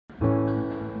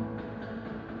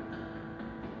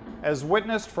as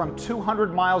witnessed from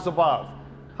 200 miles above.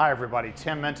 Hi everybody,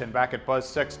 Tim Minton back at Buzz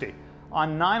 60.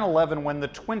 On 9/11, when the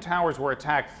Twin Towers were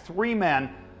attacked, 3 men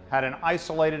had an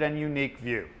isolated and unique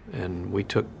view. And we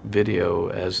took video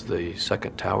as the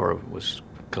second tower was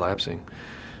collapsing.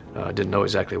 I didn't know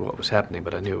exactly what was happening,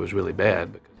 but I knew it was really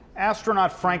bad.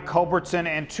 Astronaut Frank Culbertson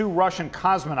and 2 Russian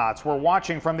cosmonauts were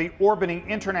watching from the orbiting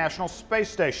International Space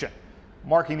Station.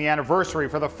 Marking the anniversary,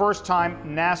 for the first time,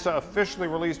 NASA officially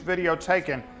released video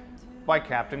taken by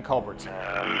Captain Culbertson.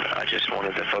 I just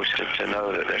wanted the folks to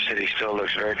know that their city still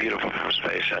looks very beautiful from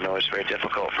space. I know it's very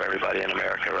difficult for everybody in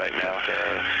America right now.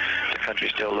 The country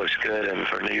still looks good, and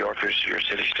for New Yorkers, your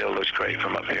city still looks great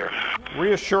from up here.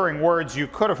 Reassuring words you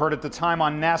could have heard at the time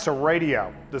on NASA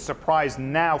radio. The surprise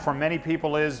now for many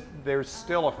people is there's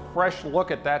still a fresh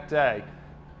look at that day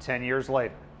 10 years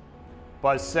later.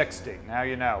 Buzz 60, now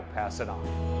you know, pass it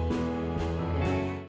on.